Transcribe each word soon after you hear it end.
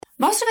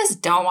Most of us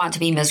don't want to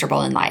be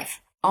miserable in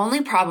life.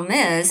 Only problem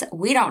is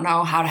we don't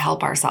know how to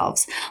help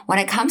ourselves. When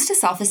it comes to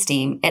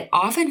self-esteem, it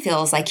often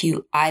feels like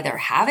you either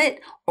have it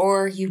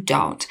or you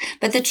don't.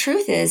 But the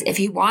truth is,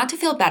 if you want to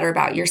feel better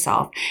about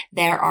yourself,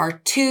 there are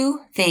two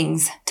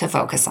things to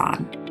focus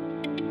on.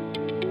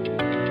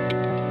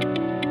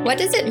 What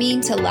does it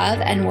mean to love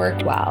and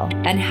work well?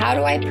 And how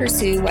do I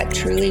pursue what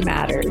truly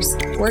matters?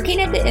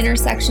 Working at the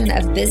intersection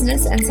of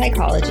business and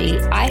psychology,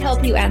 I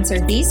help you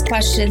answer these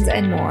questions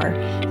and more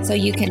so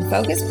you can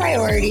focus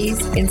priorities,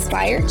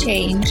 inspire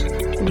change,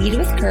 lead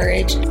with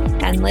courage,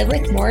 and live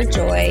with more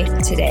joy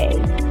today.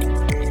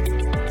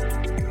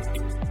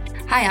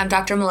 Hi, I'm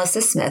Dr.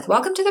 Melissa Smith.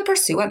 Welcome to the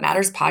Pursue What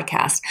Matters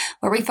podcast,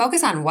 where we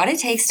focus on what it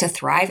takes to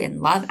thrive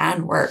in love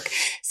and work.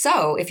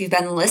 So if you've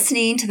been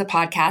listening to the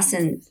podcast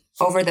and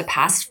over the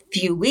past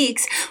few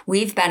weeks,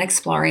 we've been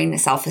exploring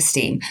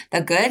self-esteem,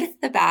 the good,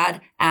 the bad,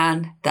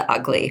 and the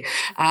ugly.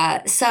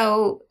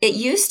 So it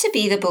used to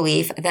be the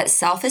belief that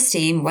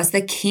self-esteem was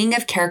the king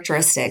of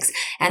characteristics,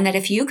 and that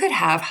if you could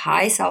have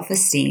high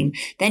self-esteem,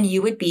 then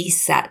you would be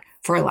set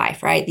for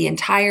life, right? The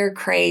entire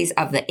craze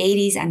of the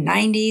 80s and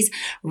 90s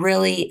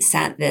really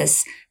sent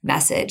this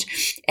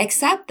message,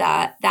 except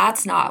that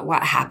that's not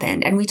what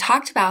happened. And we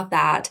talked about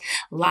that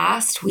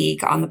last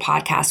week on the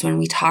podcast when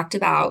we talked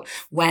about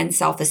when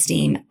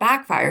self-esteem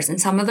backfires and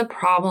some of the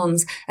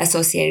problems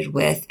associated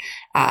with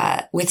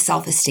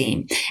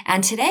self-esteem.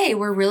 And today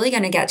we're really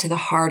going to get to the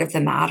heart of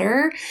the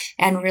matter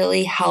and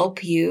really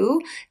help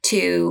you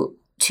to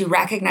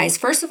recognize,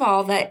 first of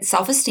all, that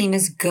self-esteem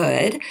is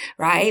good,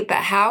 right? But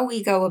how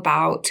we go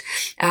about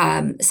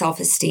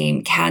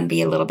self-esteem can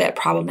be a little bit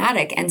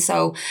problematic. And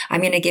so I'm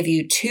going to give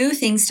you two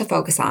things to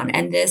focus on.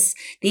 And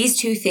these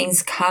two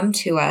things come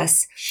to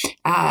us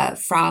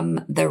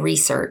from the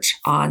research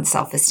on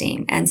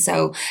self-esteem. And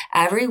so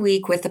every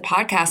week with the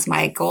podcast,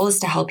 my goal is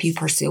to help you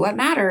pursue what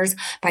matters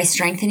by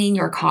strengthening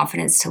your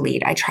confidence to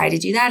lead. I try to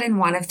do that in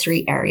one of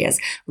three areas: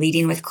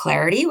 leading with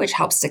clarity, which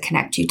helps to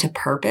connect you to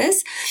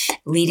purpose;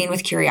 leading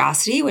with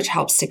curiosity, which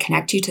helps to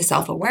connect you to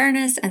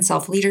self-awareness and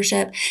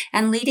self-leadership;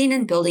 and leading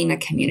and building a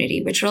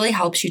community, which really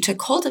helps you to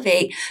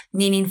cultivate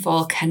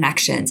meaningful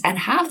connections and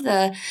have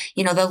the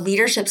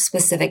leadership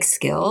specific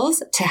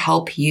skills to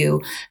help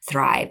you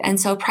thrive. And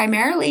so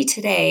primarily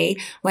today,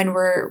 when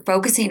we're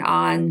focusing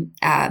on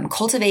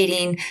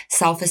cultivating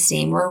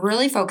self-esteem, we're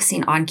really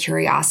focusing on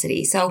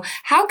curiosity. So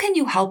how can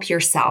you help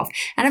yourself?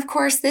 And of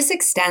course, this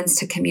extends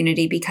to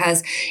community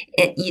because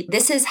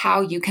this is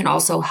how you can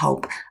also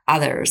help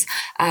others.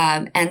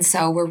 And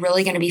so we're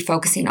really going to be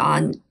focusing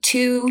on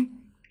two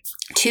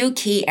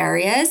key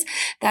areas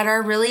that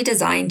are really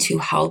designed to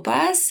help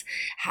us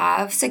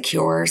have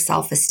secure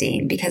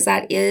self-esteem, because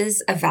that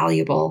is a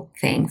valuable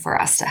thing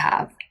for us to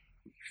have.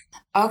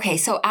 Okay,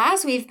 so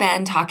as we've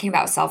been talking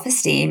about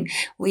self-esteem,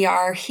 we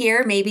are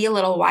here maybe a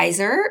little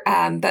wiser,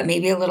 but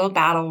maybe a little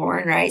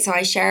battle-worn, right? So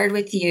I shared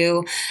with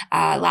you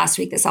last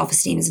week that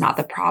self-esteem is not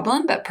the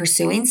problem, but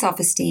pursuing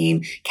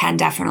self-esteem can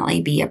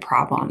definitely be a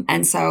problem.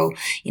 And so,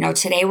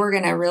 today we're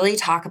going to really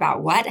talk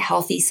about what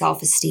healthy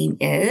self-esteem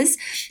is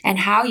and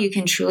how you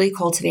can truly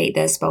cultivate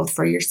this both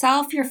for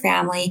yourself, your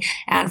family,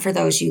 and for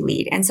those you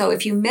lead. And so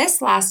if you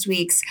missed last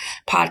week's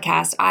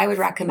podcast, I would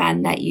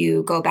recommend that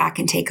you go back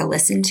and take a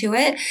listen to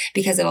it,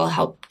 because it'll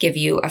help give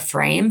you a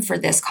frame for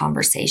this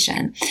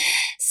conversation.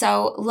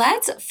 So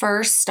let's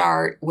first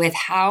start with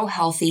how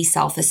healthy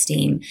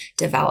self-esteem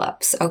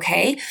develops,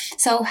 okay?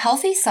 So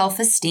healthy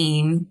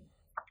self-esteem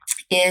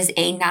is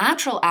a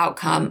natural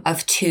outcome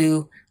of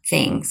two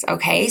things,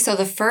 okay? So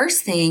the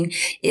first thing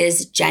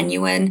is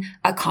genuine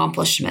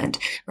accomplishment,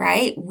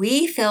 right?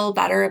 We feel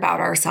better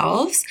about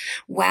ourselves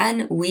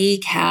when we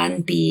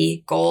can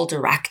be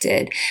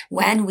goal-directed,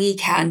 when we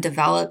can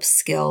develop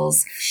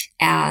skills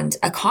and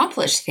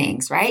accomplish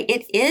things, right?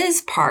 It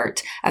is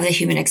part of the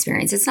human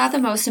experience. It's not the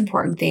most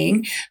important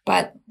thing,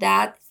 but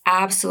that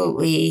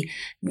absolutely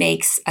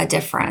makes a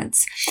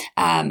difference.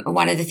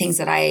 One of the things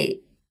that I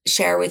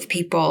share with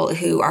people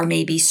who are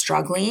maybe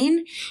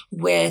struggling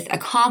with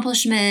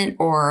accomplishment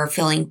or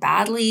feeling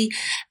badly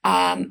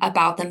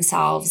about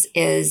themselves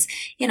is,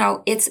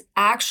 it's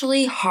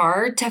actually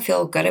hard to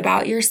feel good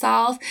about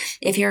yourself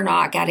if you're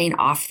not getting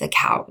off the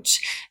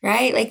couch,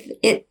 right? Like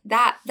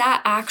that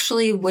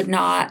actually would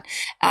not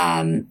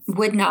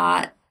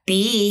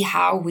be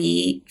how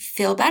we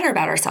feel better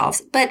about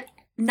ourselves. But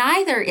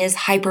neither is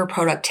hyper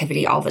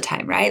productivity all the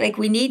time, right? Like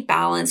we need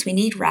balance, we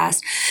need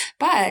rest.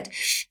 But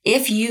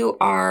if you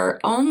are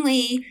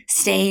only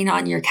staying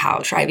on your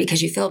couch, right,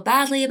 because you feel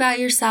badly about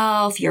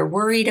yourself, you're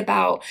worried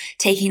about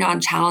taking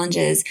on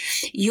challenges,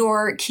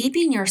 you're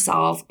keeping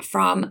yourself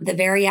from the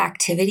very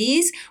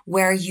activities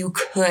where you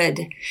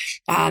could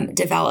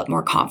develop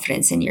more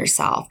confidence in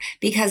yourself,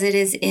 because it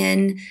is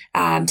in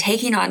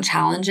taking on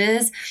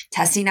challenges,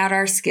 testing out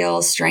our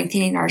skills,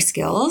 strengthening our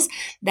skills,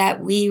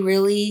 that we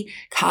really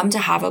come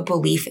to have a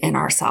belief in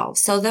ourselves.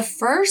 So the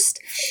first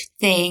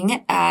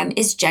thing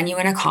is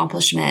genuine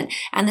accomplishment.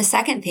 And the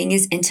second thing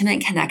is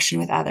intimate connection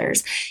with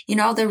others.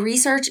 The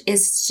research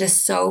is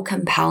just so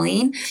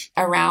compelling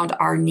around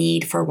our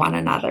need for one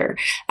another.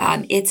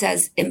 It's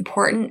as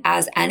important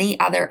as any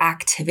other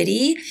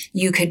activity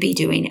you could be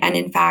doing. And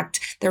in fact,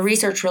 the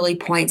research really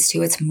points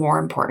to it's more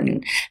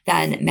important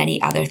than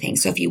many other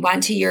things. So if you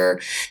went to your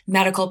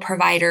medical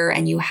provider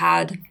and you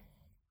had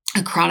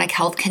a chronic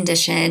health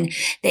condition,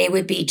 they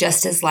would be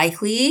just as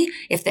likely,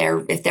 if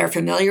they're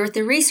familiar with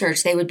the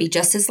research, they would be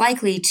just as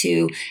likely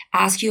to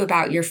ask you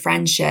about your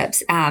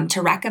friendships,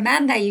 to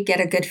recommend that you get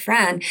a good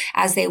friend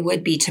as they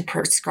would be to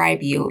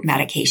prescribe you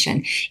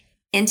medication.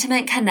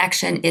 Intimate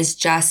connection is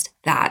just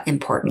that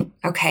important.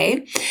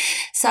 Okay.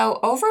 So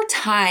over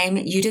time,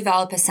 you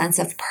develop a sense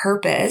of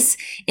purpose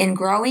in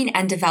growing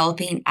and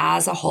developing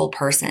as a whole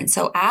person.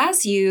 So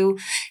as you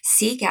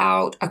seek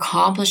out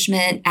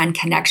accomplishment and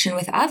connection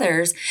with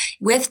others,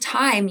 with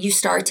time, you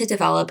start to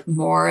develop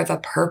more of a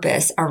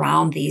purpose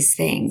around these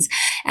things.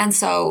 And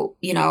so,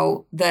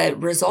 the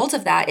result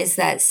of that is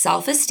that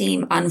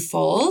self-esteem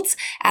unfolds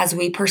as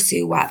we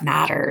pursue what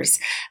matters.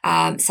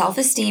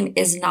 Self-esteem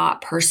is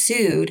not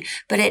pursued,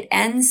 but it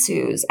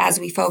ensues as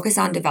we focus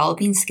on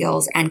developing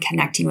skills and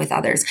connecting with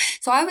others.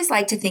 So I always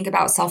like to think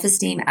about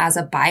self-esteem as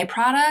a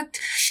byproduct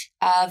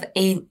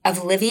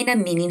of living a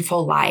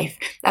meaningful life,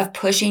 of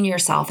pushing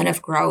yourself and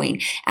of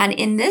growing. And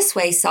in this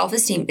way,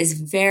 self-esteem is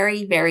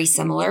very, very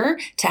similar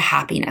to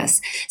happiness.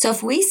 So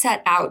if we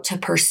set out to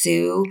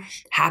pursue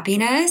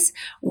happiness,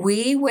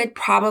 we would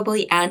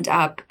probably end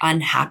up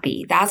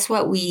unhappy. That's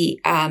what we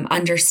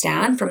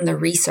understand from the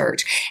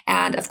research.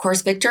 And of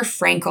course, Viktor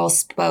Frankl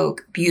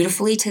spoke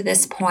beautifully to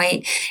this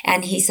point,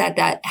 and he said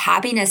that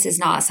happiness is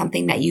not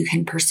something that you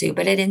can pursue,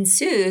 but it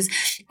ensues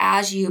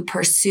as you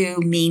pursue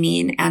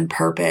meaning and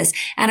purpose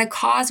and a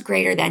cause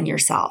greater than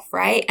yourself,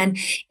 right? And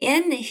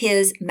in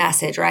his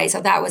message, right? So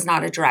that was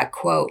not a direct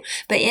quote,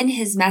 but in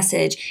his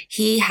message,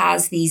 he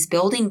has these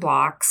building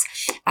blocks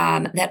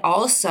that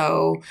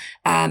also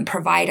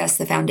provide us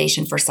the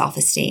foundation for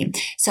self-esteem.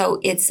 So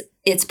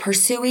it's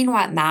pursuing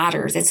what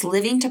matters. It's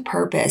living to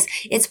purpose.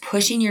 It's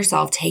pushing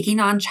yourself, taking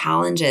on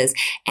challenges,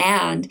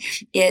 and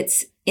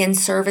it's in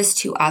service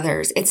to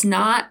others. It's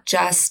not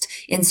just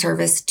in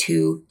service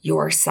to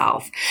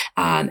yourself.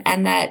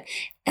 And that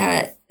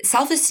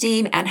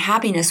self-esteem and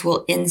happiness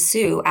will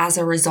ensue as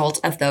a result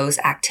of those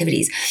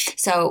activities.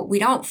 So we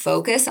don't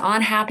focus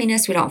on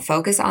happiness. We don't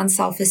focus on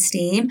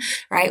self-esteem,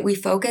 right? We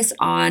focus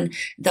on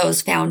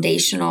those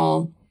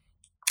foundational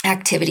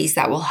activities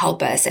that will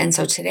help us. And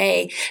so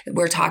today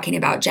we're talking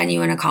about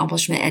genuine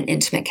accomplishment and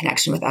intimate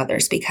connection with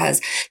others, because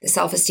the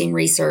self-esteem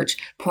research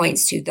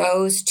points to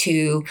those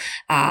two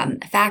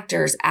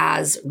factors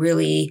as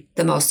really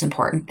the most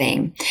important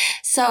thing.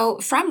 So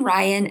from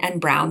Ryan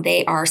and Brown,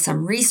 they are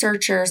some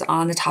researchers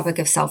on the topic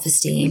of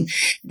self-esteem.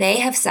 They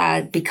have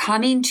said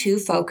becoming too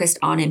focused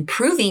on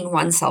improving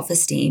one's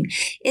self-esteem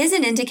is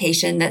an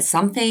indication that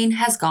something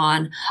has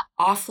gone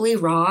awfully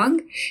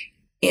wrong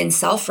in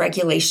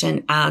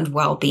self-regulation and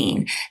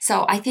well-being.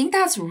 So I think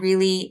that's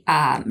really,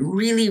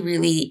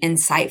 really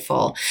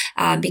insightful,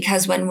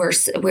 because when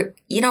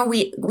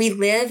we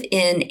live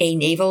in a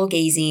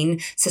navel-gazing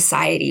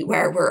society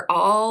where we're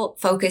all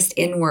focused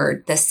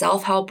inward. The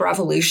self-help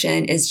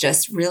revolution is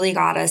just really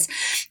got us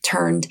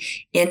turned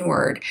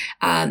inward.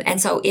 And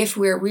so if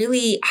we're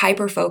really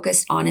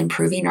hyper-focused on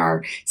improving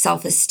our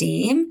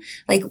self-esteem,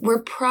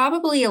 we're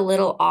probably a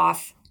little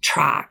off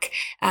track,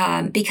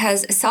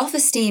 because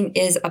self-esteem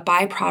is a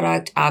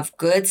byproduct of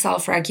good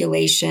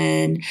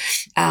self-regulation,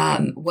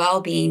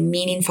 well-being,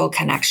 meaningful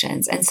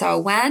connections. And so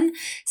when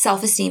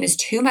self-esteem is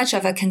too much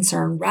of a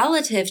concern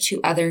relative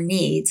to other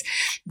needs,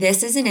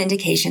 this is an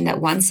indication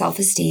that one's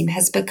self-esteem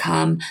has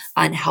become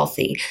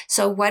unhealthy.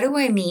 So what do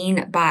I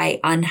mean by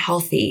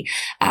unhealthy?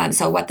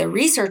 So what the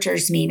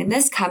researchers mean, and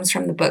this comes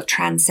from the book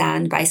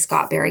Transcend by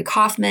Scott Barry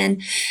Kaufman,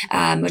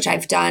 which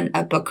I've done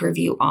a book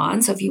review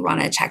on. So if you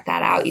want to check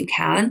that out, you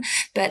can.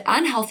 But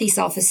unhealthy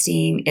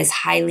self-esteem is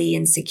highly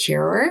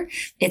insecure,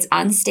 it's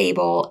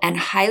unstable, and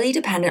highly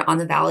dependent on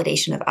the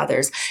validation of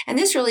others. And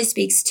this really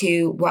speaks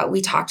to what we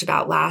talked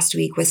about last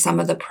week with some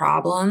of the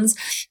problems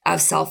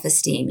of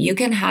self-esteem. You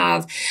can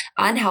have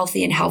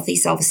unhealthy and healthy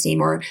self-esteem,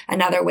 or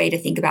another way to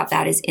think about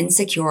that is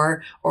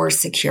insecure or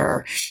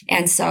secure.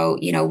 And so,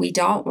 we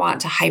don't want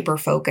to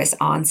hyper-focus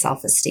on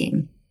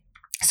self-esteem.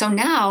 So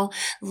now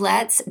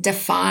let's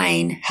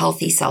define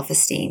healthy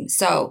self-esteem.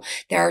 So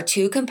there are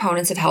two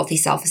components of healthy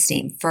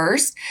self-esteem.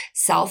 First,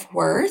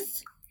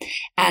 self-worth,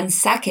 and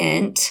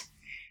second,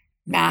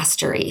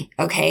 mastery.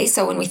 Okay.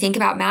 So when we think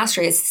about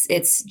mastery,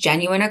 it's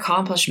genuine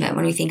accomplishment.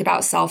 When we think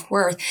about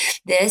self-worth,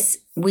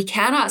 we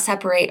cannot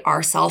separate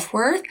our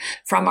self-worth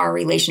from our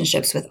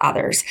relationships with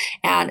others.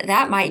 And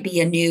that might be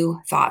a new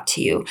thought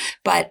to you,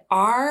 but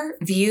our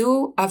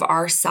view of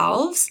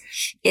ourselves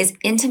is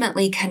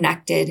intimately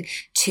connected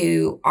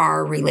to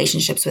our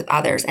relationships with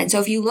others. And so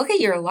if you look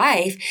at your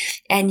life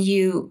and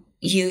you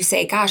you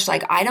say, gosh,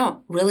 like I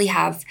don't really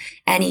have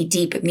any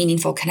deep,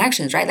 meaningful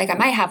connections, right? Like I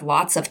might have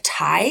lots of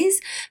ties,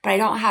 but I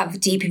don't have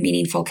deep,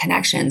 meaningful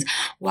connections.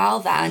 Well,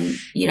 then,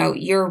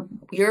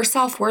 your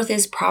self-worth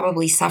is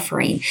probably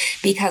suffering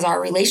because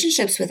our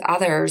relationships with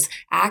others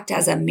act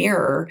as a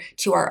mirror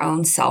to our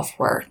own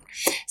self-worth.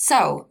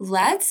 So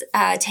let's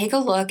take a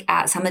look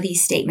at some of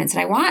these statements.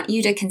 And I want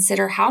you to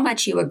consider how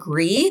much you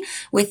agree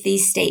with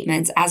these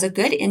statements as a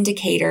good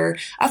indicator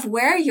of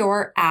where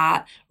you're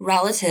at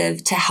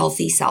relative to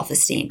healthy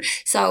self-esteem.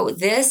 So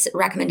this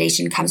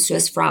recommendation comes to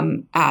us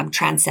from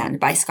Transcend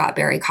by Scott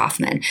Barry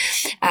Kaufman.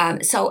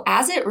 So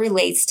as it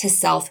relates to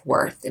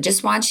self-worth, I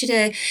just want you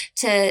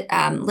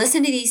to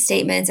listen to these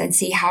statements and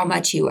see how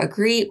much you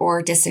agree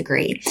or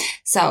disagree.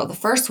 So the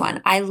first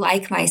one, I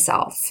like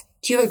myself.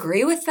 Do you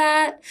agree with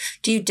that?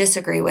 Do you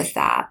disagree with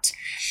that?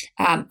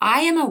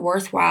 I am a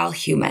worthwhile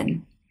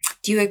human.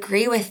 Do you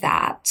agree with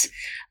that?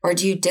 Or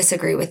do you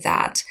disagree with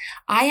that?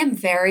 I am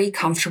very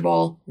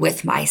comfortable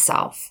with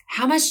myself.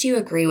 How much do you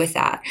agree with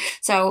that?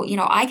 So,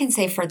 I can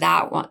say for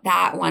that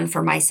one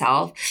for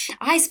myself,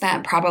 I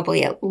spent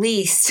probably at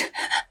least,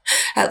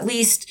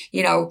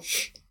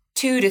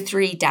 2 to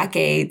 3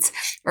 decades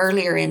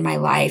earlier in my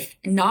life,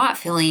 not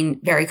feeling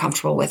very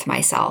comfortable with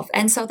myself.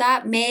 And so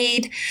that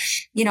made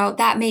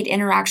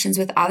interactions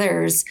with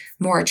others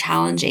more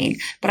challenging.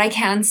 But I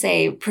can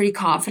say pretty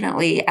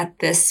confidently at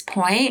this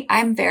point,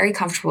 I'm very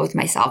comfortable with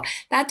myself.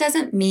 That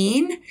doesn't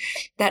mean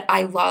that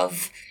I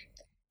love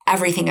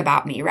everything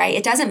about me, right?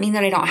 It doesn't mean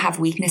that I don't have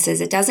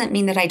weaknesses. It doesn't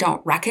mean that I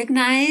don't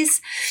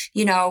recognize,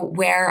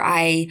 where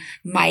I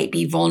might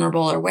be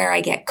vulnerable or where I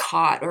get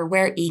caught or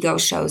where ego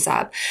shows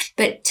up.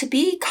 But to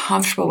be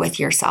comfortable with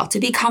yourself, to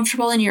be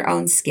comfortable in your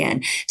own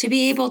skin, to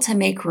be able to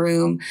make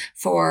room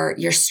for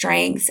your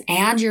strengths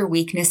and your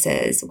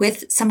weaknesses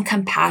with some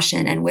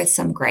compassion and with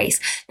some grace.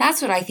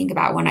 That's what I think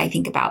about when I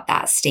think about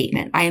that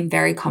statement. I am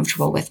very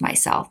comfortable with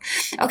myself.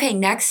 Okay,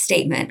 next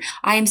statement.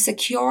 I am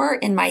secure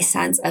in my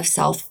sense of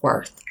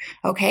self-worth.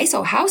 Okay,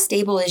 so how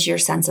stable is your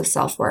sense of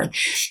self-worth?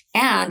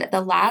 And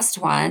the last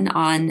one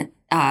on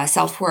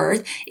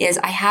self-worth is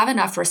I have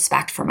enough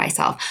respect for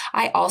myself.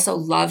 I also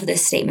love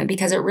this statement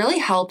because it really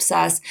helps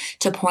us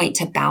to point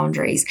to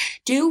boundaries.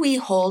 Do we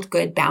hold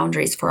good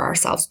boundaries for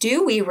ourselves?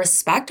 Do we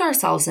respect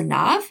ourselves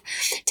enough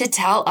to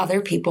tell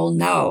other people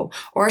no,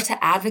 or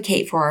to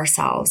advocate for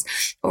ourselves,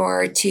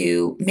 or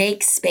to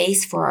make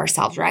space for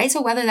ourselves, right? So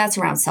whether that's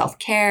around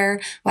self-care,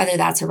 whether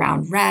that's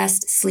around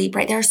rest, sleep,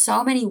 right? There are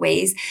so many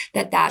ways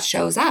that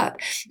shows up.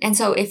 And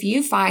so if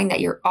you find that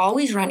you're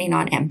always running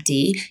on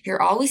empty,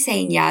 you're always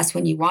saying yes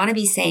when you want to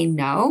be saying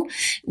no,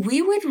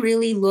 we would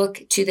really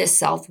look to this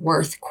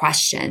self-worth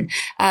question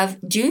of,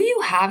 do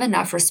you have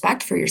enough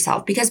respect for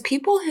yourself? Because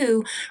people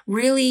who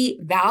really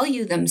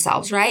value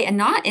themselves, right, and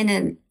not in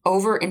an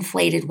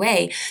overinflated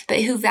way,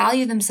 but who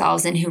value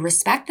themselves and who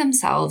respect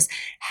themselves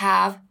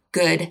have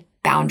good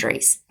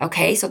boundaries.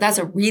 Okay, so that's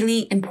a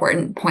really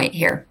important point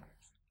here.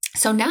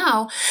 So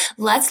now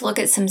let's look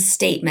at some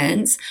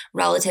statements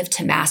relative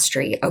to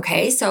mastery.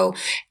 Okay, so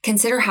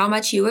consider how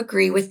much you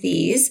agree with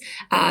these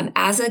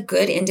as a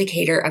good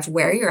indicator of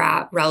where you're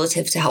at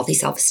relative to healthy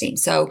self-esteem.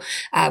 So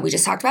we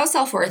just talked about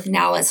self-worth.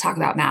 Now let's talk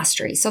about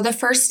mastery. So the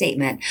first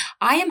statement,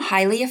 I am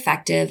highly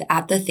effective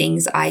at the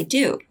things I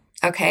do.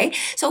 Okay,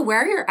 so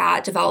where you're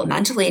at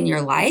developmentally in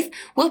your life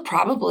will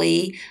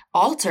probably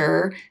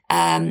alter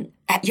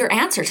your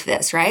answer to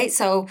this, right?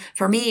 So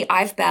for me,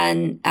 I've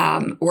been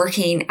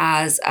working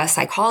as a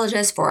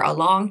psychologist for a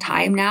long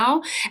time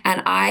now,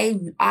 and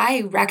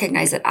I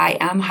recognize that I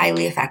am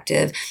highly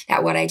effective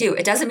at what I do.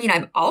 It doesn't mean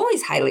I'm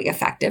always highly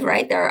effective,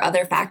 right? There are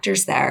other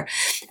factors there.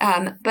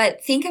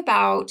 But think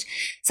about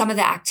some of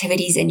the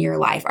activities in your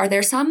life. Are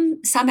there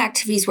some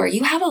activities where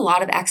you have a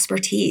lot of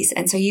expertise,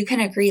 and so you can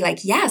agree,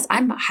 like, yes,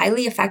 I'm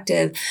highly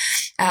effective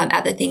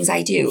at the things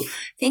I do.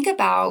 Think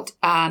about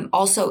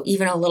also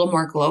even a little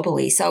more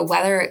globally. So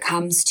whether it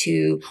comes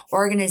to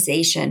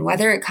organization,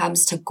 whether it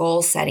comes to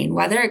goal setting,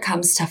 whether it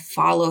comes to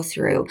follow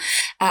through,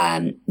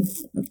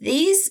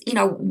 these,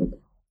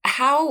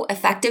 how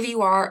effective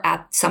you are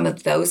at some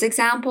of those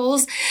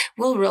examples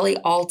will really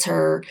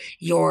alter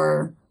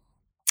your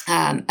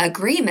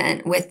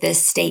agreement with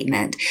this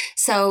statement.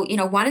 So,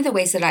 one of the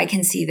ways that I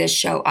can see this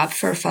show up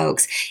for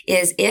folks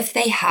is if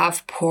they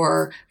have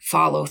poor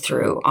follow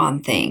through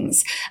on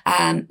things,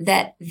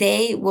 that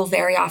they will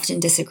very often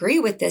disagree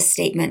with this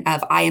statement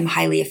of I am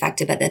highly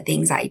effective at the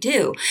things I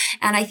do.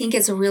 And I think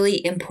it's a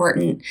really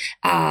important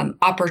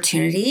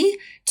opportunity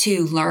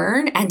to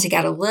learn and to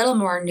get a little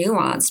more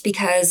nuanced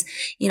because,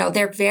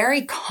 they're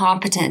very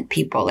competent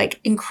people, like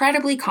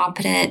incredibly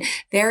competent,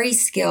 very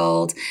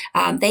skilled.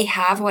 They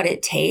have what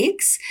it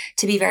takes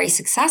to be very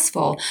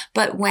successful.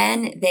 But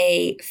when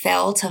they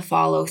fail to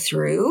follow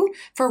through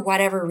for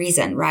whatever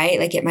reason, right?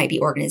 Like it might be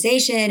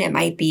organization, it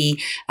might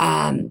be,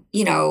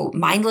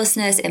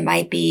 mindlessness, it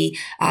might be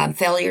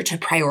failure to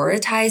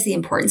prioritize the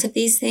importance of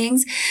these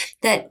things,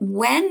 that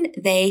when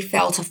they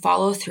fail to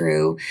follow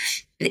through,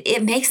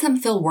 it makes them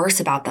feel worse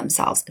about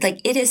themselves. Like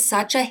it is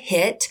such a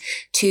hit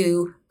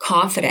to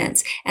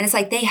confidence. And it's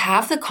like they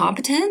have the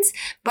competence,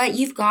 but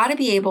you've got to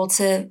be able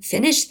to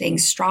finish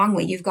things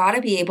strongly. You've got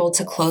to be able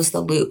to close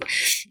the loop.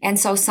 And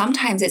so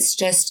sometimes it's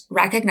just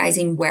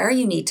recognizing where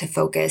you need to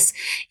focus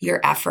your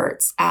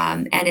efforts.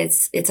 And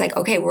it's like,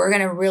 okay, we're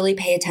going to really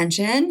pay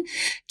attention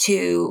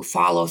to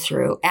follow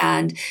through.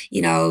 And,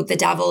 the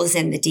devil is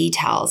in the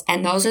details.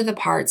 And those are the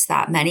parts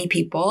that many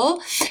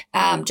people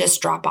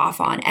just drop off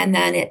on. And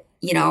then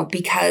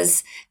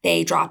because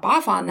they drop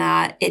off on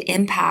that, it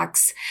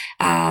impacts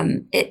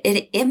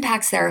it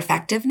impacts their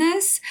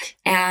effectiveness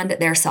and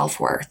their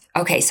self-worth.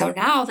 Okay, so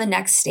now the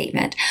next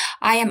statement: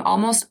 I am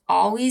almost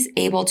always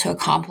able to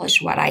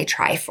accomplish what I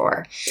try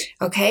for.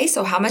 Okay,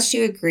 so how much do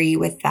you agree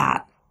with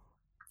that?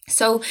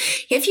 So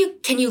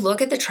can you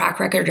look at the track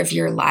record of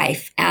your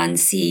life and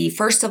see,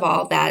 first of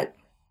all, that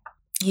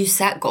you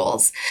set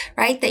goals,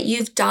 right? That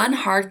you've done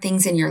hard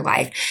things in your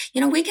life.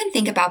 We can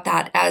think about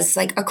that as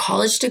like a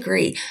college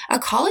degree. A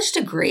college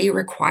degree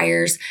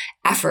requires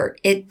effort.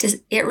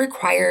 It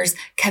requires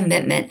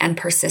commitment and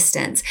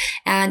persistence.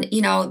 And,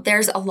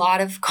 there's a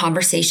lot of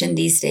conversation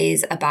these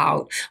days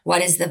about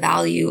what is the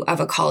value of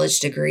a college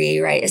degree,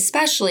 right?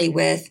 Especially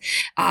with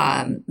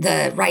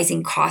the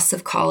rising costs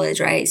of college,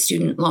 right?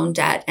 Student loan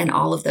debt and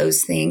all of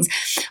those things.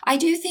 I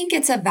do think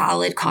it's a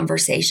valid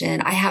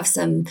conversation. I have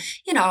some,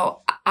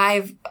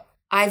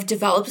 I've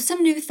developed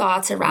some new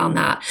thoughts around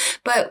that.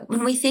 But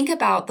when we think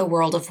about the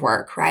world of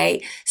work,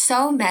 right,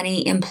 so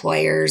many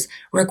employers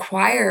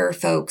require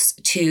folks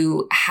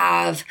to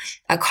have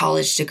a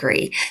college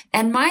degree.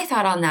 And my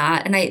thought on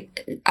that, and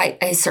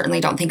I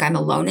certainly don't think I'm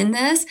alone in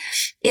this,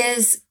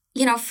 is,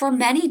 for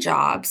many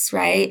jobs,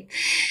 right,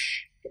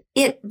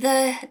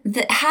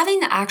 the having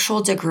the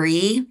actual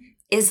degree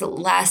is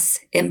less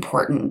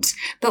important.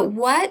 But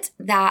what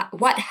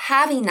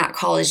having that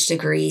college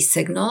degree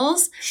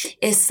signals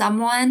is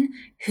someone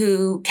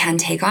who can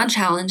take on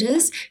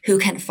challenges, who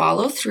can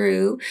follow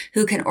through,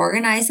 who can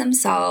organize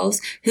themselves,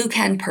 who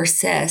can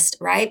persist,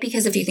 right?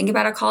 Because if you think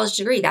about a college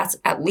degree, that's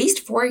at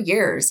least 4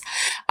 years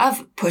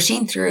of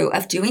pushing through,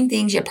 of doing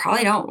things you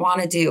probably don't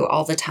want to do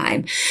all the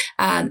time.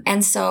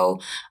 And so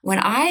when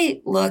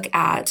I look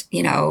at,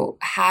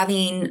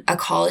 having a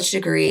college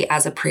degree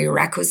as a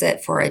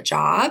prerequisite for a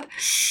job,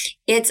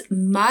 it's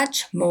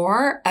much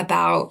more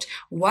about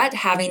what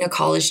having a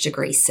college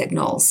degree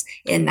signals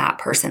in that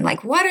person.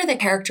 Like, what are the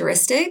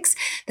characteristics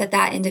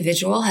that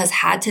individual has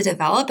had to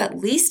develop, at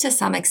least to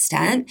some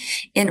extent,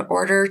 in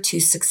order to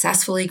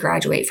successfully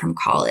graduate from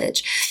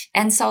college?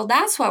 And so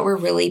that's what we're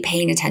really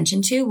paying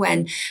attention to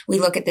when we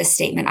look at this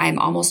statement: I am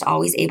almost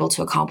always able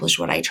to accomplish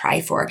what I try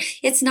for.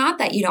 It's not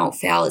that you don't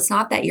fail. It's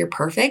not that you're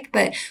perfect.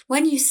 But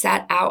when you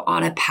set out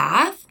on a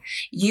path,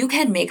 you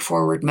can make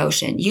forward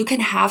motion. You can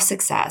have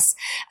success.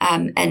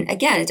 And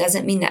again, it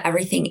doesn't mean that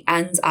everything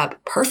ends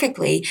up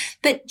perfectly,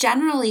 but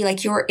generally,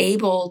 like, you're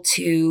able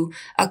to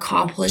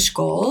accomplish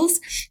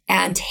goals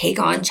and take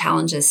on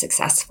challenges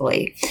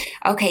successfully.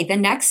 Okay, the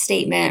next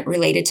statement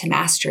related to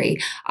mastery: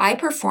 I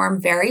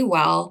perform very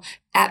well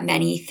at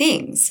many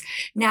things.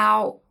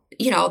 Now,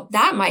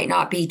 that might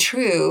not be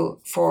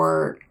true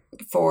for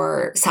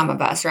some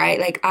of us, right?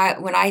 Like,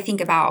 when I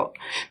think about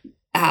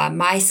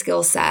my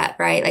skill set,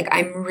 right? Like,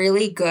 I'm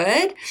really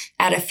good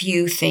at a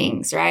few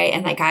things, right?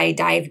 And like, I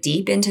dive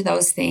deep into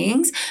those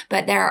things,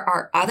 but there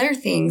are other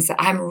things that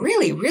I'm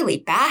really, really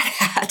bad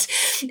at.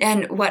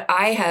 And what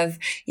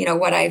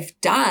I've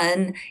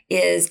done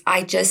is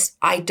I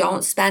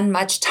don't spend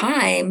much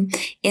time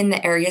in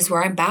the areas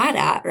where I'm bad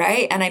at,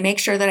 right? And I make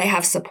sure that I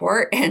have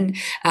support and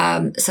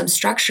some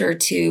structure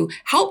to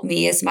help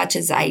me as much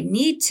as I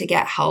need to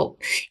get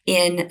help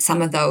in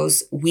some of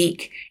those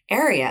weak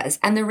areas.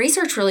 And the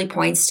research really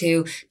points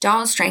to,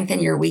 don't strengthen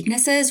your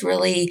weaknesses,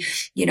 really,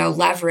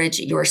 leverage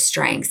your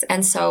strengths.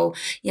 And so,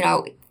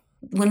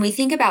 when we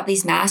think about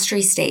these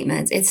mastery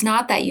statements, it's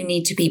not that you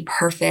need to be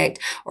perfect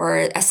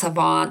or a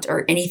savant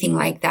or anything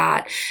like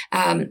that.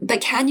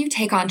 But can you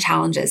take on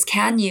challenges?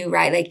 Can you,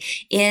 right? Like,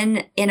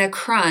 in a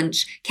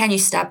crunch, can you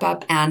step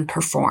up and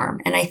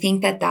perform? And I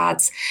think that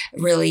that's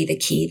really the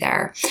key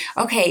there.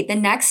 Okay. The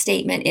next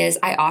statement is,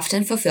 I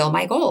often fulfill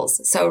my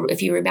goals. So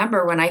if you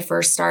remember, when I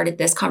first started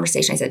this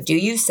conversation, I said, do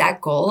you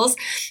set goals?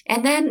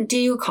 And then do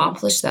you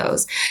accomplish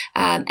those?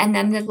 And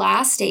then the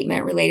last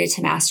statement related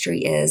to mastery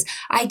is,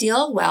 I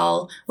deal well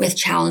with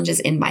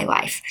challenges in my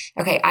life.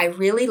 Okay, I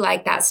really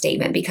like that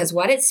statement because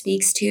what it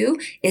speaks to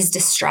is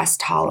distress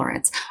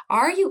tolerance.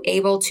 Are you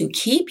able to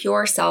keep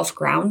yourself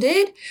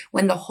grounded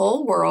when the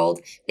whole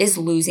world is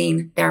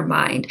losing their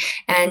mind?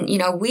 And,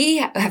 we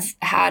have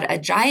had a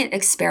giant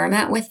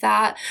experiment with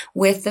that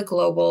with the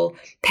global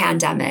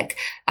pandemic.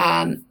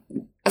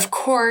 of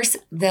course,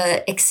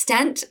 the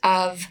extent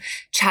of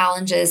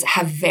challenges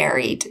have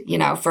varied,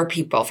 for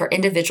people, for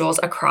individuals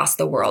across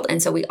the world.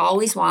 And so we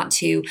always want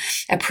to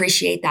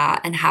appreciate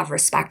that and have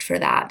respect for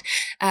that.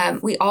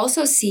 We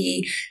also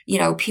see,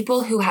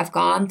 people who have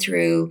gone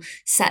through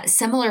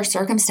similar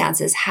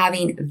circumstances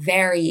having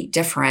very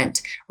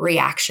different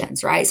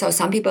reactions, right? So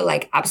some people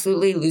like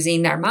absolutely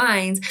losing their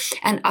minds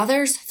and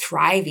others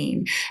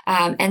thriving.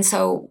 And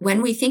so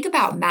when we think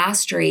about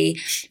mastery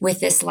with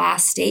this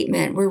last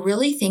statement, we're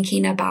really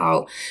thinking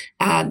about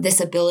this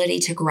ability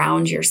to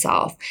ground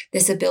yourself,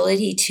 this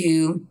ability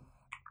to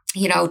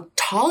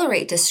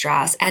tolerate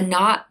distress and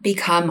not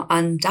become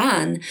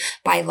undone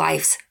by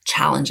life's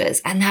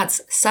challenges. And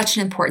that's such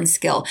an important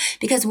skill,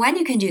 because when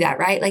you can do that,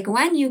 right? Like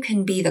when you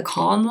can be the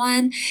calm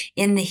one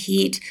in the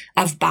heat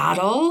of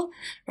battle,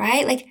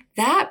 right? Like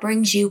that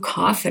brings you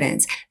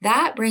confidence.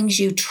 That brings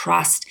you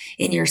trust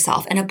in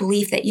yourself and a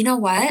belief that,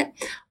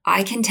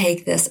 I can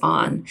take this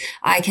on.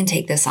 I can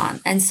take this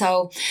on. And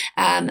so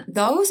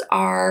those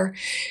are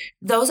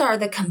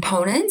the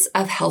components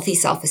of healthy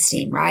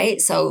self-esteem,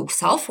 right? So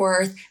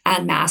self-worth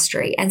and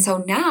mastery. And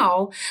so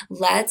now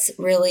let's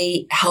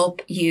really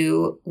help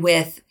you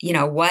with,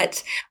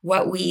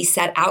 what we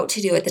set out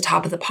to do at the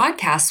top of the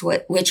podcast,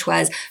 which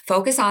was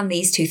focus on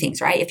these two things,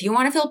 right? If you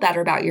want to feel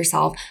better about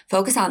yourself,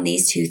 focus on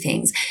these two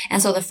things.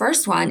 And so the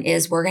first one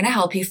is we're going to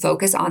help you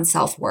focus on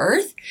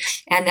self-worth.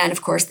 And then,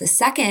 of course, the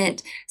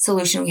second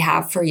solution we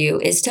have for you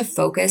is to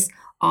focus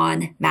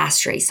on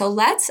mastery. So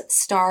let's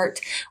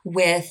start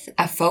with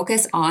a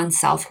focus on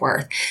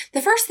self-worth.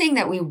 The first thing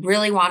that we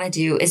really want to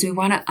do is we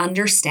want to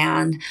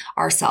understand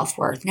our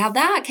self-worth. Now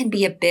that can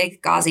be a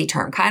big gauzy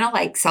term, kind of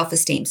like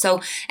self-esteem.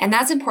 And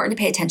that's important to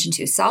pay attention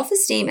to.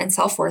 Self-esteem and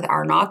self-worth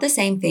are not the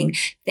same thing.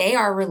 They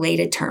are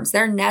related terms.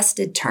 They're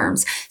nested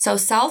terms. So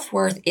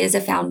self-worth is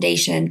a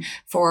foundation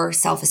for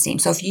self-esteem.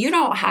 So if you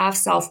don't have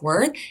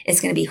self-worth,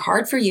 it's going to be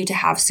hard for you to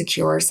have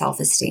secure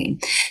self-esteem.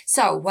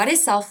 So what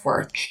is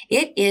self-worth?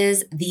 It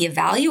is the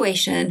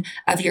evaluation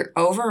of your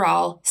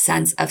overall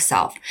sense of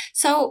self.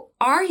 So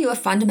are you a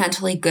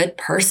fundamentally good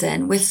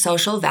person with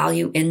social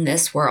value in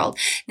this world?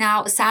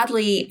 Now,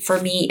 sadly,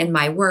 for me in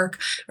my work,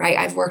 right,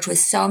 I've worked with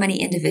so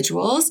many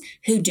individuals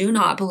who do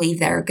not believe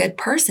they're a good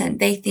person.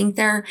 They think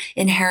they're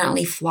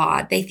inherently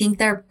flawed. They think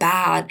they're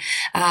bad.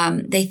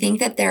 They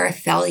think that they're a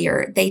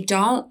failure. They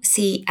don't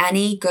see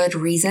any good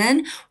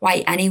reason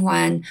why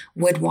anyone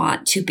would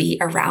want to be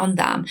around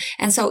them.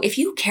 And so if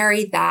you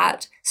carry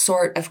that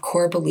sort of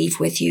core belief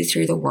with you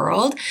through the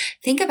world,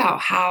 think about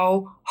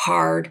how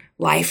hard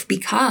life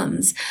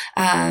becomes.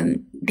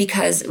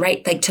 Because,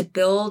 right, like to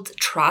build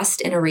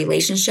trust in a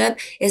relationship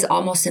is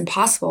almost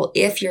impossible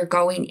if you're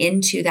going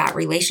into that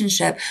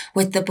relationship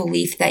with the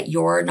belief that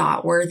you're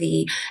not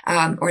worthy,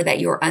 or that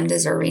you're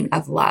undeserving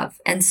of love.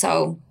 And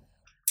so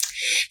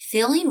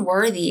feeling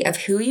worthy of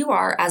who you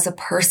are as a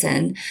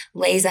person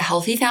lays a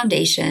healthy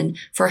foundation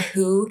for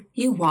who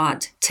you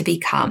want to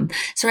become.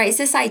 So, right, it's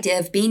this idea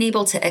of being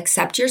able to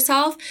accept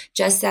yourself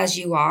just as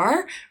you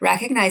are,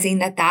 recognizing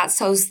that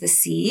sows the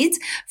seeds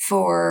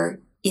for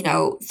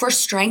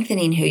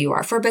strengthening who you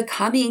are, for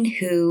becoming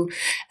who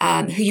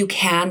you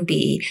can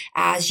be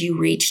as you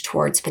reach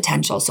towards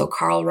potential. So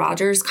Carl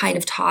Rogers kind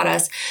of taught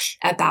us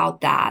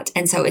about that.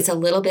 And so it's a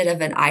little bit of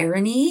an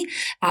irony,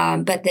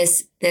 but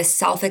this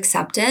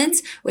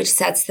self-acceptance, which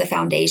sets the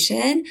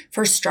foundation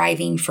for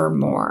striving for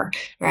more,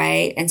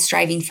 right? And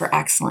striving for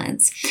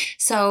excellence.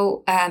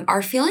 So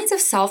our feelings of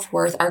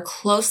self-worth are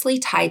closely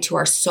tied to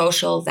our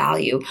social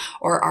value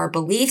or our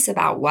beliefs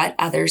about what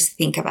others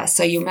think of us.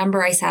 So you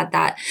remember I said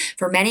that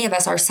for many of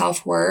us, our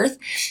self-worth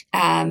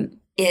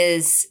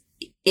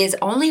is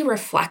only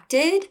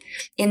reflected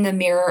in the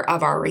mirror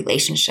of our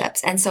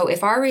relationships. And so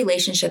if our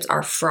relationships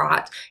are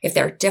fraught, if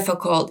they're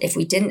difficult, if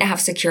we didn't have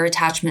secure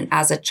attachment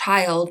as a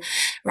child,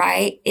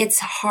 right, it's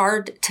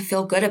hard to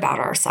feel good about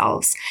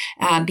ourselves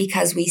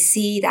because we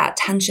see that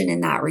tension in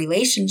that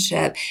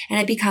relationship and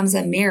it becomes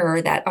a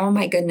mirror that, oh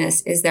my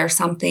goodness, is there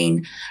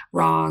something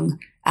wrong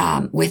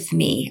with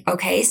me?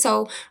 Okay,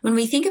 so when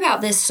we think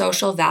about this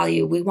social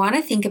value, we want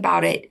to think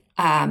about it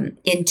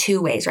in two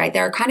ways, right?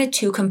 There are kind of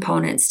two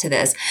components to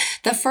this.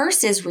 The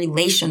first is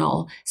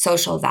relational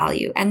social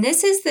value. And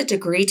this is the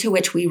degree to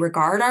which we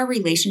regard our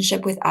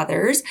relationship with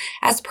others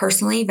as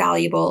personally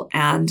valuable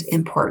and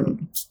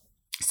important.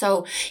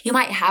 So you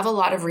might have a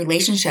lot of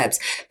relationships,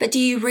 but do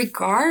you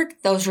regard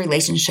those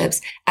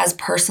relationships as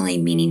personally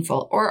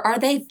meaningful, or are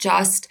they're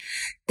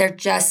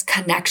just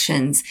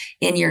connections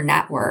in your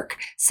network?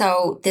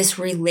 So this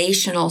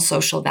relational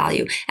social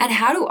value. And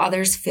how do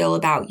others feel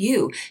about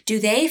you? Do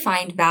they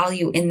find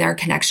value in their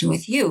connection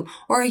with you,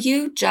 or are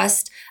you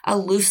just a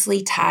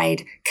loosely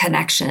tied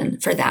connection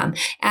for them?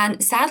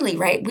 And sadly,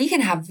 right, we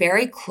can have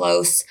very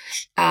close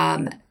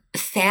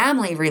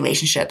family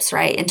relationships,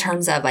 right? In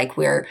terms of like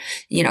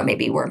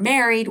maybe we're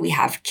married, we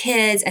have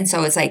kids. And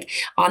so it's like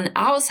on the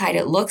outside,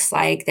 it looks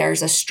like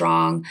there's a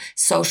strong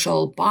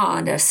social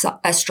bond,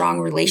 a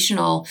strong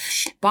relational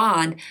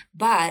bond,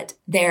 but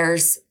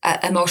there's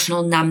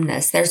emotional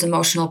numbness, there's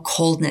emotional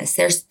coldness,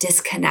 there's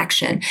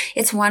disconnection.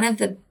 It's one of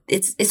the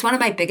it's one of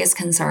my biggest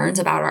concerns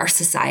about our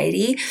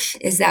society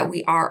is that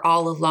we are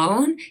all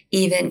alone,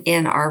 even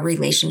in our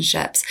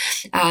relationships.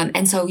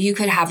 And so you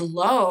could have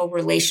low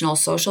relational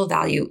social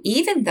value,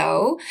 even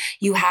though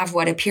you have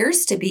what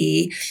appears to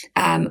be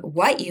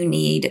what you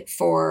need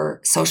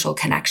for social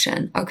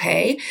connection.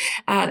 Okay.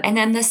 And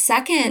then the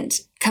second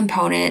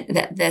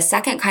component, the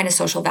second kind of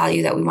social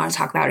value that we want to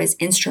talk about is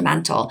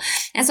instrumental.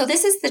 And so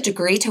this is the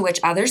degree to which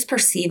others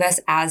perceive us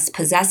as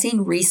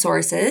possessing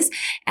resources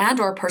and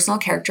or personal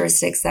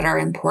characteristics that are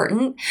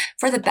important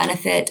for the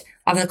benefit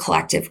of the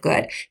collective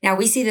good. Now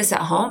we see this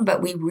at home,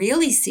 but we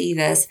really see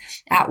this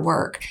at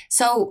work.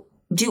 So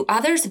do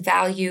others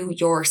value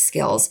your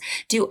skills?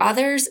 Do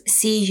others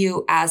see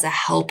you as a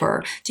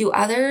helper? Do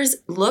others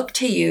look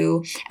to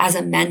you as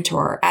a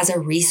mentor, as a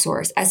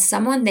resource, as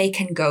someone they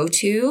can go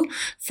to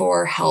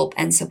for help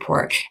and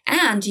support?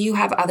 And do you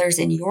have others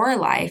in your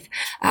life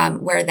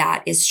where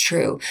that is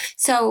true?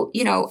 So,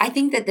 I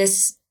think that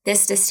this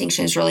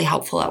distinction is really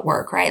helpful at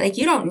work, right? Like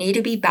you don't need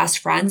to be best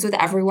friends with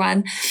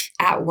everyone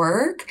at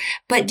work,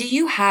 but do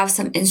you have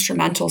some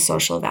instrumental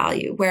social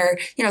value where,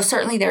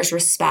 certainly there's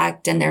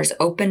respect and there's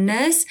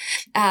openness.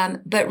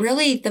 But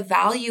really the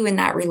value in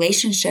that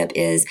relationship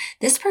is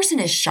this person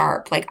is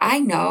sharp. Like I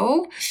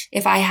know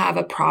if I have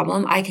a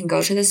problem, I can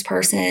go to this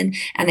person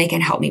and they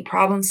can help me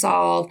problem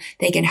solve.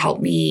 They can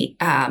help me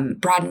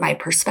broaden my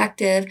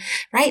perspective,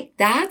 right?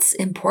 That's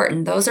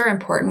important. Those are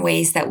important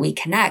ways that we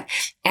connect.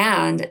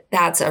 And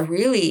that's a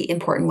really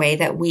important way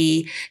that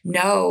we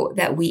know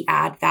that we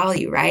add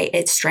value, right?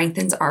 It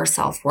strengthens our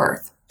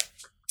self-worth.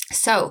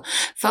 So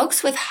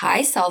folks with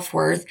high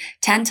self-worth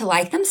tend to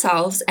like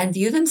themselves and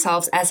view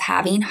themselves as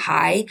having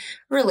high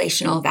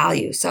relational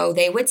value. So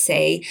they would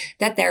say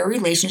that their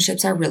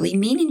relationships are really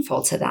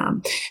meaningful to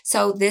them.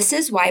 So this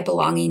is why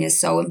belonging is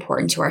so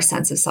important to our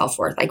sense of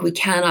self-worth. Like we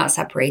cannot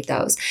separate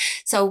those.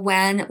 So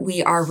when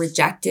we are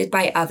rejected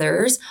by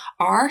others,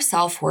 our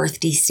self-worth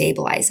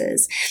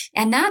destabilizes.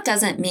 And that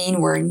doesn't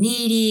mean we're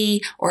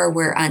needy or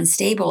we're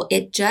unstable.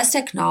 It just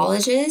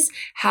acknowledges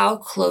how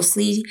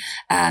closely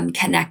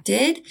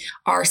connected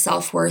our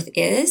self-worth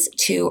is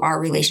to our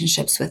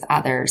relationships with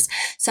others.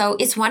 So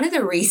it's one of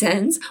the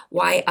reasons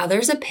why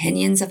others'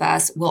 opinions of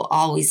us will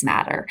always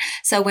matter.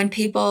 So when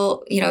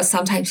people,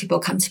 sometimes people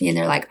come to me and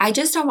they're like, I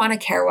just don't want to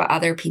care what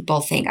other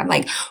people think. I'm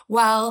like,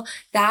 well,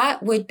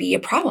 that would be a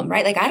problem,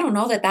 right? Like, I don't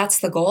know that that's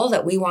the goal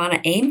that we want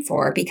to aim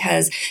for,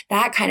 because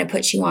that kind of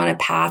puts you on a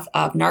path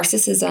of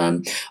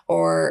narcissism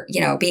or,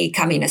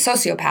 becoming a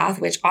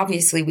sociopath, which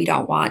obviously we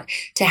don't want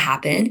to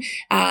happen.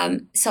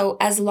 So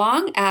as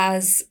long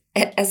as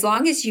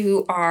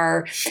you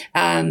are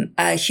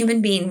a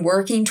human being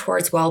working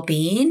towards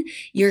well-being,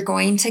 you're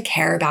going to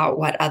care about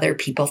what other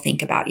people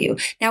think about you.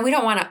 Now, we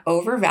don't want to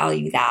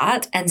overvalue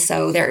that. And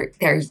so there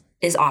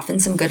is often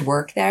some good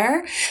work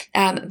there.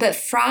 But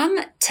from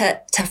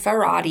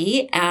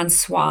Taffarati and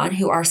Swan,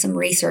 who are some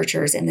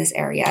researchers in this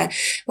area,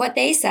 what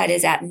they said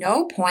is at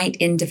no point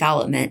in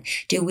development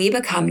do we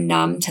become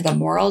numb to the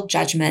moral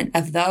judgment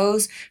of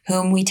those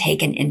whom we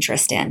take an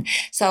interest in.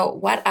 So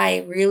what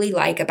I really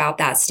like about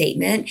that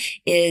statement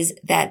is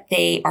that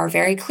they are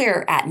very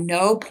clear. At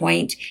no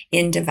point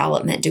in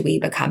development do we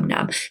become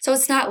numb. So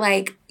it's not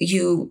like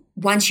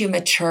once you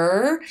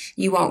mature,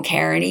 you won't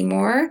care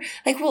anymore.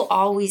 Like we'll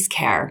always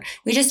care.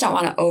 We just don't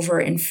want to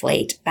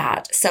overinflate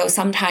that. So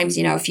sometimes,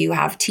 if you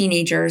have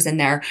teenagers and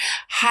they're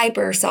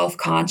hyper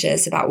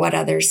self-conscious about what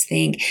others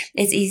think,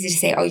 it's easy to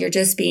say, oh, you're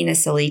just being a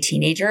silly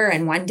teenager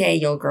and one day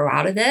you'll grow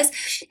out of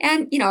this.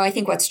 And, I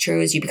think what's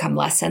true is you become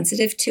less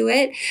sensitive to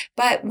it,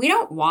 but we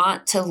don't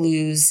want to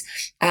lose,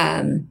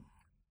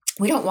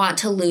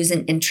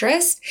 an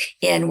interest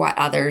in what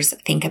others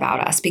think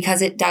about us,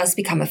 because it does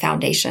become a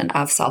foundation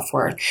of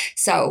self-worth.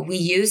 So we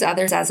use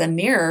others as a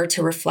mirror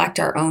to reflect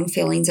our own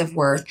feelings of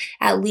worth,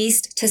 at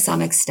least to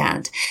some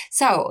extent.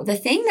 So the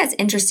thing that's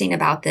interesting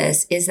about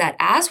this is that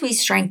as we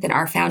strengthen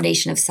our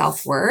foundation of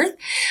self-worth,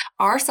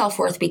 our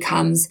self-worth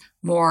becomes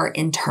more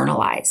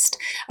internalized.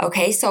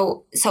 Okay.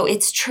 So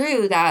it's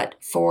true that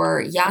for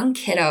young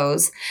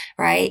kiddos,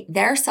 right,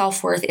 their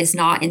self-worth is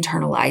not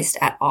internalized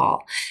at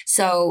all.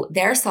 So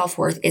their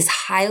self-worth is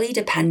highly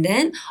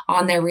dependent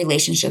on their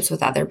relationships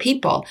with other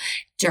people.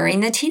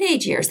 During the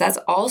teenage years, that's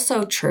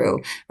also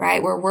true,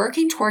 right? We're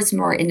working towards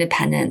more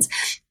independence,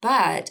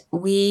 but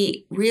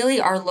we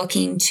really are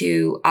looking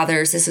to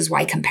others. This is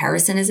why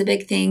comparison is a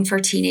big thing for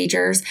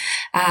teenagers,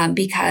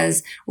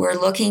 because we're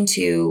looking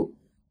to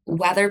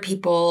whether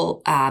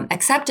people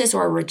accept us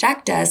or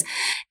reject us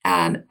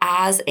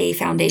as a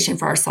foundation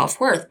for our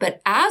self-worth.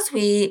 But as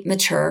we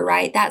mature,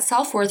 right, that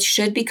self-worth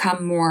should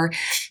become more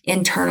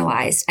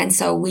internalized. And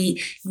so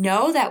we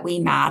know that we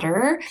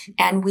matter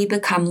and we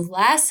become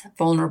less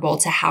vulnerable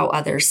to how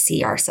others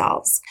see us.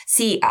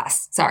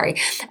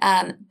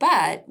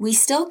 But we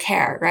still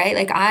care, right?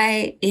 Like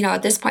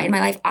at this point in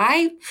my life,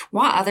 I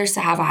want others to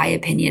have a high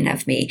opinion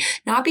of me,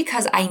 not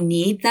because I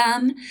need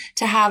them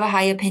to have a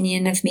high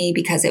opinion of me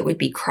because it would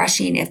be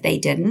crushing if they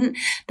didn't,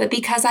 but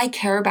because I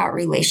care about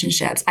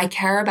relationships. I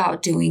care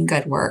about doing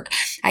good work.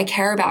 I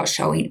care about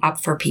showing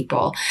up for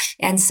people.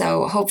 And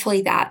so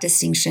hopefully that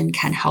distinction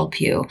can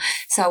help you.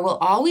 So we'll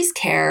always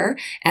care,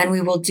 and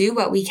we will do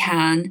what we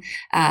can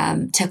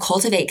to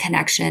cultivate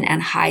connection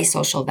and high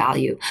social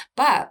value.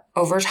 But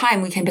over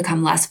time, we can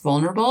become less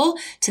vulnerable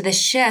to the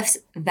shifts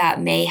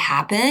that may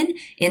happen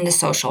in the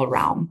social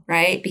realm,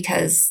 right?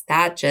 Because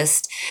that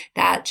just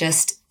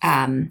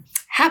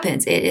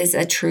happens. It is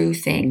a true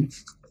thing.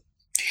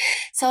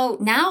 So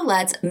now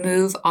let's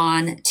move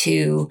on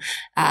to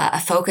a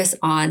focus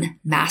on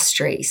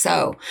mastery.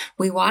 So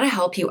we want to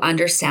help you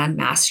understand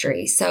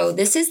mastery. So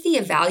this is the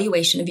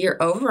evaluation of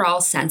your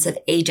overall sense of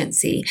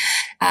agency.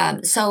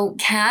 So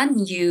can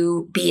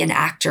you be an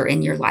actor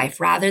in your life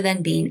rather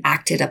than being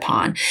acted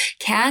upon?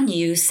 Can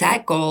you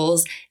set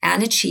goals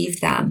and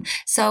achieve them?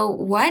 So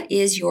what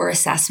is your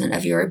assessment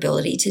of your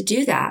ability to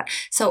do that?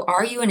 So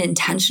are you an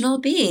intentional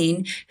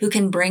being who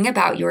can bring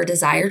about your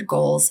desired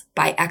goals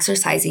by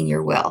exercising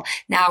your will?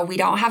 Now, we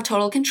don't have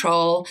total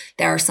control.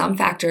 There are some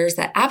factors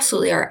that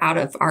absolutely are out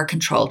of our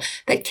control,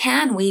 but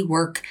can we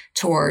work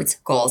towards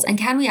goals? And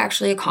can we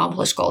actually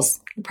accomplish goals?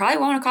 You probably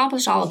won't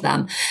accomplish all of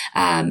them,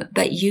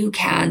 but you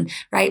can,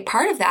 right?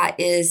 Part of that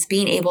is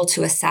being able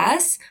to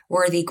assess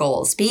worthy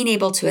goals, being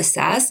able to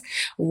assess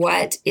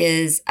what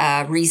is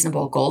a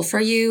reasonable goal for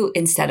you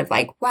instead of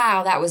like,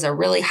 wow, that was a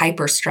really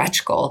hyper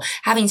stretch goal.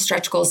 Having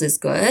stretch goals is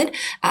good,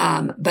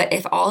 but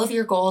if all of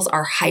your goals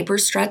are hyper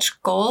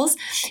stretch goals,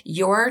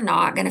 you're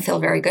not going to feel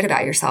very good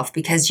about yourself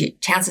because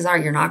chances are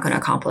you're not going to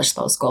accomplish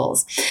those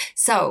goals.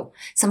 So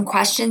some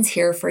questions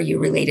here for you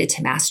related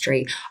to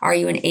mastery. Are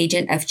you an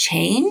agent of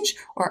change,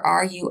 or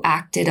are you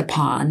acted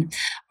upon?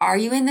 Are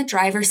you in the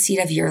driver's seat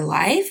of your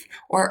life,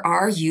 or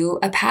are you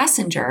a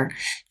passenger?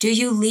 Do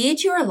you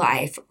lead your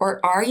life,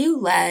 or are you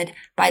led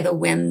by the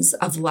whims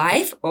of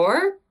life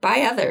or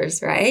by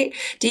others, right?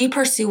 Do you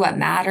pursue what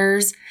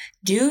matters?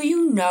 Do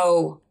you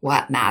know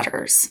what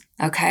matters?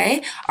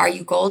 Okay. Are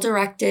you goal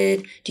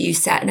directed? Do you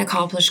set and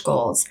accomplish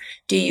goals?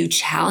 Do you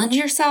challenge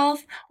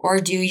yourself, or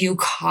do you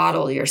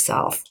coddle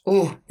yourself?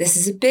 Ooh, this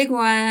is a big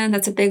one.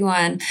 That's a big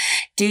one.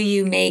 Do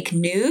you make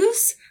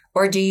news,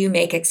 or do you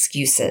make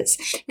excuses?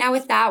 Now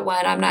with that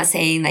one, I'm not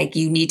saying like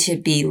you need to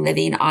be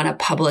living on a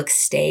public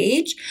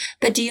stage,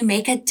 but do you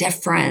make a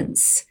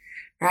difference,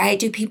 right?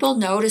 Do people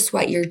notice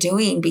what you're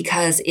doing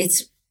because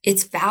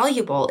it's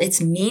valuable,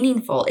 it's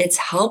meaningful, it's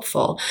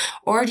helpful?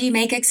 Or do you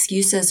make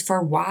excuses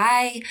for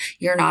why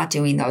you're not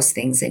doing those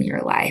things in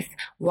your life,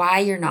 why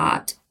you're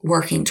not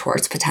working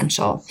towards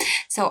potential?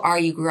 So are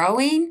you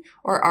growing,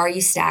 or are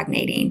you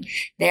stagnating?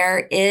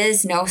 There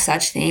is no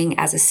such thing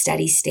as a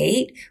steady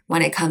state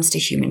when it comes to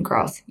human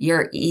growth.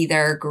 You're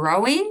either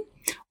growing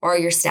or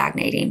you're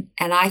stagnating.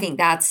 And I think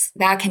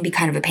that can be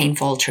kind of a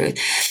painful truth.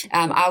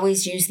 I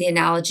always use the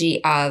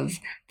analogy of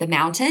the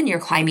mountain. You're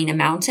climbing a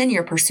mountain,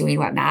 you're pursuing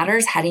what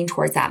matters, heading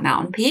towards that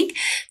mountain peak.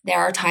 There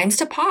are times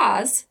to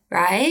pause,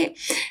 right?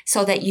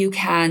 So that you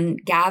can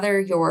gather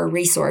your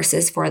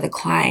resources for the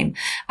climb.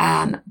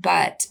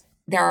 But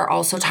there are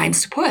also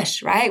times to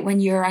push, right? When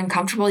you're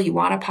uncomfortable, you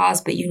want to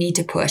pause, but you need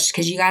to push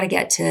because you got to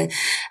get to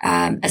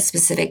a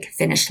specific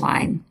finish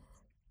line.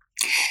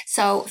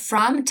 So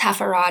from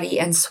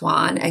Taffarati and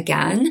Swan,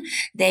 again,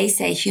 they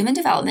say human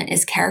development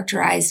is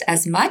characterized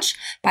as much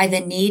by the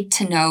need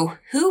to know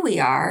who we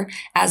are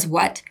as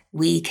what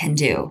we can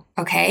do.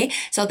 Okay.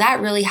 So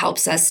that really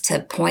helps us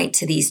to point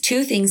to these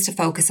two things to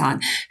focus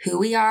on. Who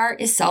we are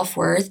is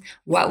self-worth.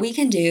 What we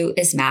can do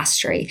is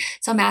mastery.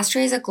 So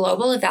mastery is a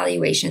global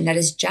evaluation that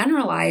is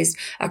generalized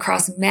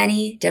across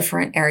many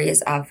different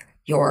areas of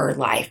your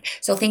life.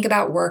 So think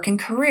about work and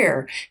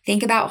career.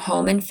 Think about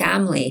home and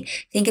family.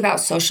 Think about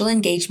social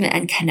engagement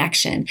and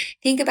connection.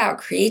 Think about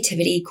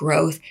creativity,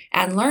 growth,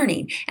 and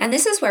learning. And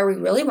this is where we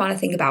really want to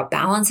think about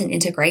balance and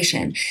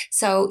integration.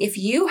 So if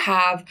you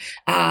have,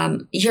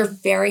 you're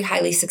very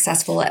highly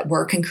successful at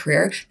work and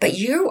career, but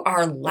you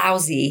are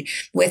lousy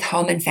with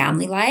home and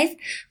family life,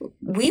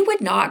 we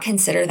would not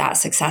consider that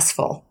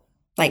successful.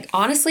 Like,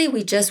 honestly,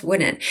 we just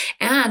wouldn't.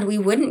 And we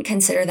wouldn't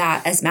consider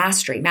that as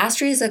mastery.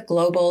 Mastery is a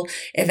global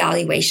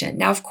evaluation.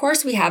 Now, of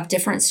course, we have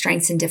different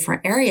strengths in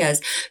different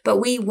areas, but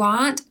we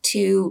want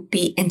to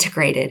be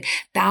integrated.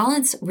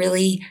 Balance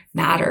really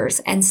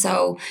matters. And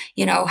so,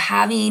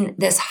 having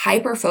this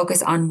hyper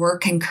focus on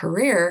work and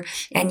career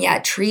and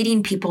yet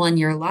treating people in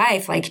your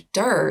life like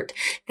dirt,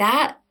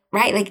 that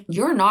right? Like,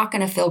 you're not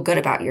going to feel good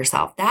about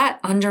yourself. That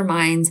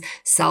undermines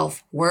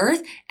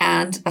self-worth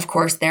and, of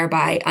course,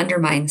 thereby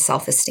undermines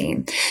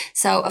self-esteem.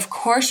 So, of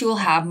course, you will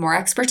have more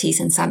expertise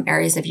in some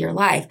areas of your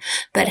life,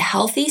 but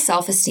healthy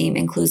self-esteem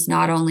includes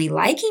not only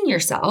liking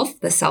yourself,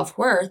 the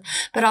self-worth,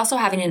 but also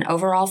having an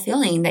overall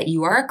feeling that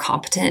you are a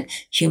competent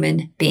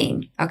human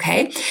being.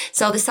 Okay.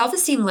 So the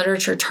self-esteem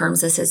literature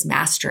terms this as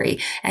mastery,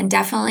 and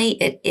definitely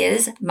it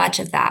is much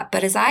of that.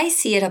 But as I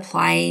see it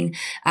applying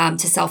to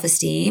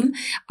self-esteem,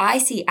 I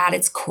see at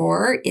its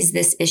core is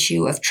this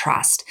issue of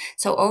trust.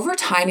 So over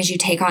time, as you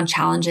take on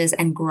challenges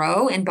and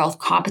grow in both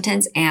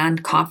competence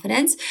and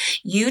confidence,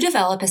 you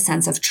develop a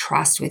sense of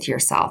trust with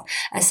yourself,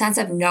 a sense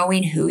of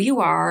knowing who you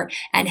are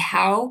and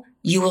how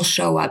you will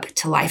show up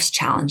to life's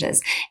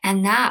challenges.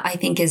 And that, I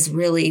think, is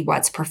really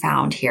what's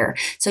profound here.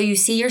 So you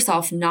see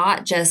yourself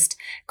not just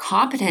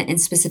competent in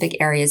specific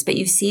areas, but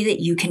you see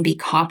that you can be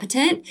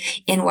competent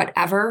in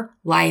whatever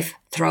life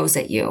throws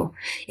at you.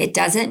 It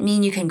doesn't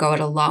mean you can go it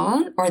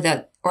alone or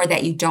that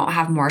you don't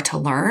have more to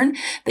learn,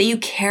 but you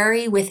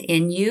carry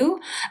within you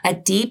a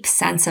deep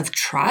sense of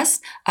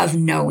trust, of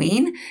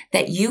knowing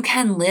that you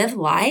can live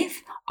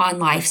life on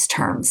life's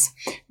terms.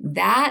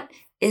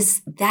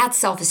 That's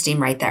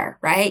self-esteem right there,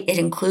 right? It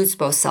includes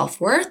both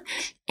self-worth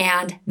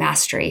and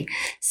mastery.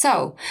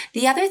 So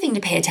the other thing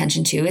to pay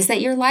attention to is that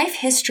your life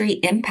history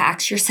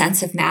impacts your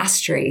sense of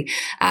mastery.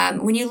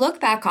 When you look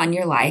back on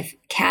your life,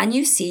 can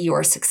you see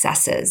your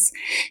successes?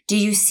 Do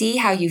you see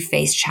how you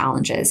face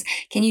challenges?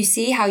 Can you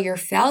see how your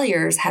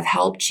failures have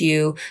helped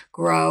you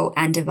grow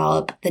and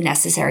develop the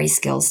necessary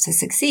skills to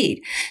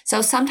succeed?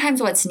 So sometimes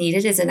what's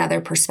needed is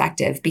another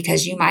perspective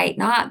because you might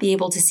not be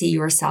able to see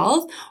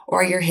yourself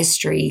or your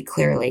history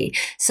clearly.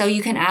 So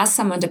you can ask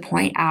someone to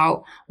point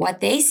out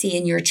what they see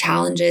in your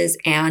challenges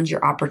and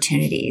your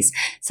opportunities.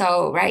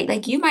 So, right,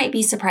 like you might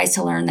be surprised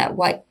to learn that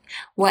what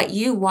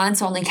you once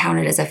only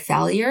counted as a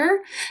failure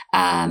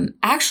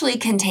actually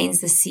contains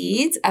the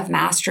seeds of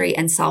mastery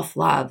and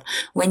self-love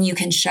when you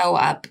can show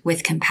up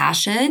with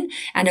compassion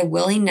and a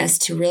willingness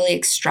to really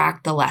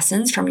extract the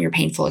lessons from your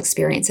painful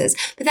experiences.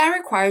 But that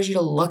requires you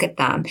to look at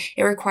them.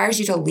 It requires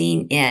you to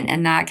lean in,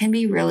 and that can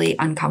be really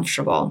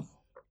uncomfortable.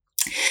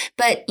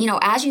 But,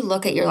 as you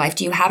look at your life,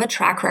 do you have a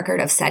track record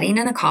of setting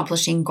and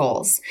accomplishing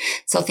goals?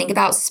 So think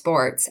about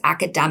sports,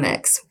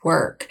 academics,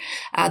 work.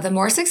 The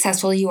more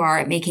successful you are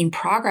at making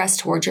progress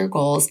towards your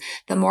goals,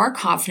 the more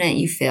confident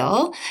you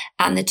feel,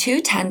 and the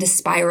two tend to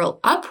spiral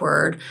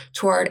upward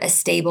toward a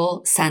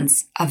stable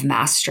sense of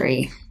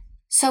mastery.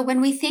 So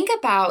when we think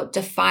about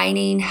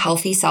defining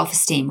healthy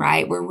self-esteem,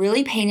 right, we're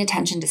really paying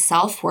attention to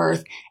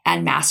self-worth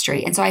and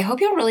mastery. And so I hope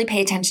you'll really pay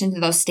attention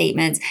to those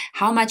statements,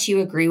 how much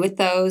you agree with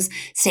those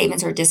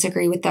statements or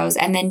disagree with those.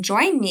 And then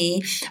join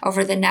me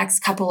over the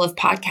next couple of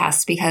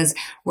podcasts because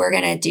we're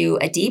going to do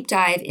a deep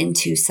dive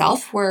into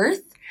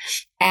self-worth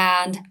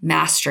and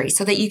mastery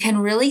so that you can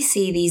really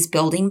see these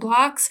building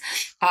blocks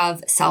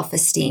of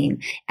self-esteem.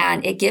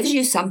 And it gives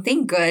you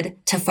something good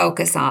to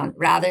focus on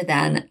rather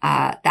than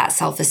that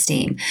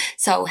self-esteem.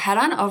 So head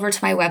on over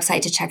to my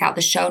website to check out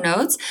the show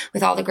notes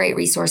with all the great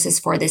resources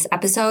for this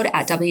episode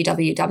at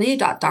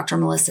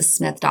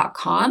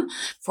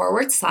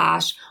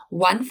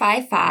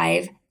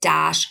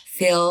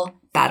www.drmelissasmith.com/155-feel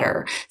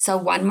better. So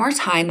one more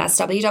time, that's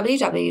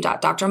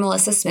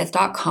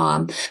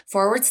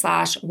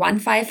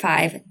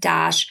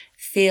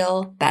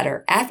www.drmelissasmith.com/155-feel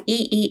better,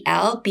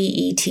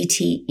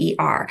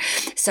 FEELBETTER.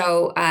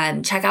 So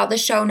check out the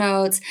show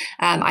notes.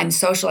 I'm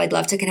social. I'd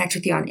love to connect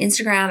with you on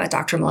Instagram at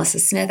Dr. Melissa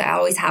Smith. I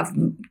always have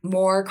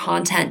more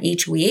content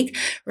each week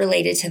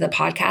related to the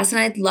podcast, and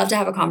I'd love to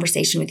have a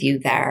conversation with you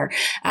there.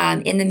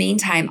 In the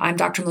meantime, I'm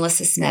Dr.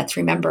 Melissa Smith.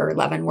 Remember,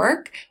 love and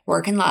work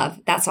and love.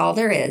 That's all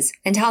there is.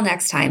 Until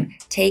next time,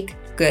 take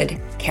good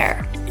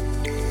care.